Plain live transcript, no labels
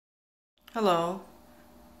Hello.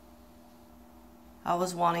 I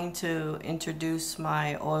was wanting to introduce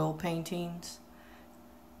my oil paintings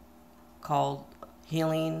called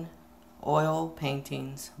Healing Oil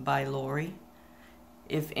Paintings by Lori.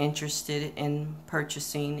 If interested in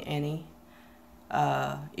purchasing any,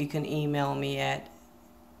 you can email me at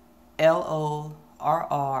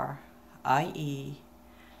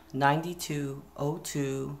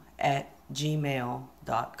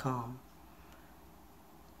lorrie9202@gmail.com.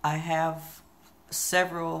 I have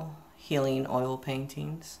several healing oil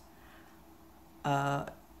paintings that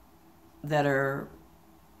are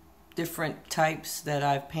different types that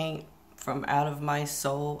I paint from out of my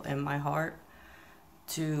soul and my heart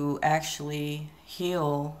to actually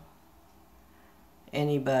heal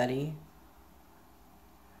anybody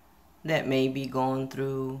that may be going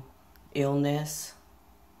through illness,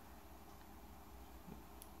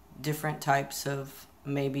 different types of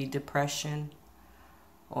maybe depression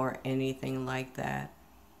or anything like that.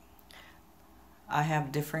 I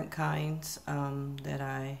have different kinds that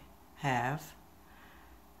I have.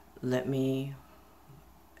 Let me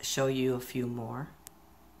show you a few more.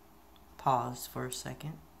 Pause for a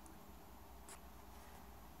second.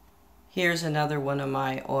 Here's another one of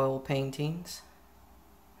my oil paintings.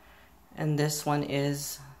 And this one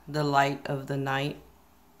is the light of the night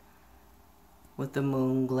with the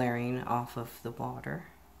moon glaring off of the water.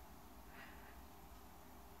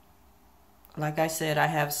 Like I said, I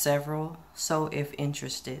have several, so if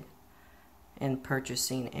interested in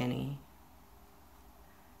purchasing any,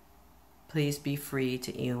 please be free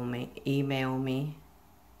to email me.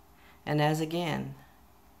 And as again,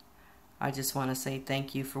 I just want to say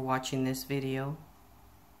thank you for watching this video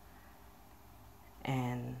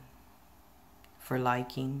and for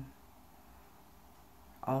liking.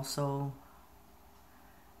 Also,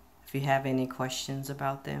 if you have any questions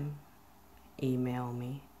about them, email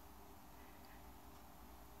me.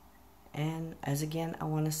 And as again, I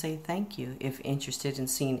want to say thank you. If interested in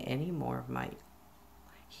seeing any more of my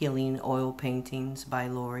healing oil paintings by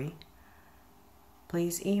Lori,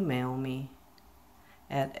 please email me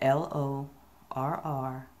at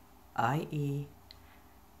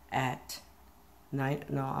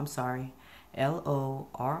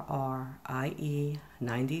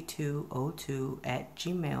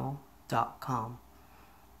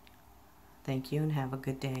Thank you and have a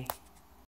good day.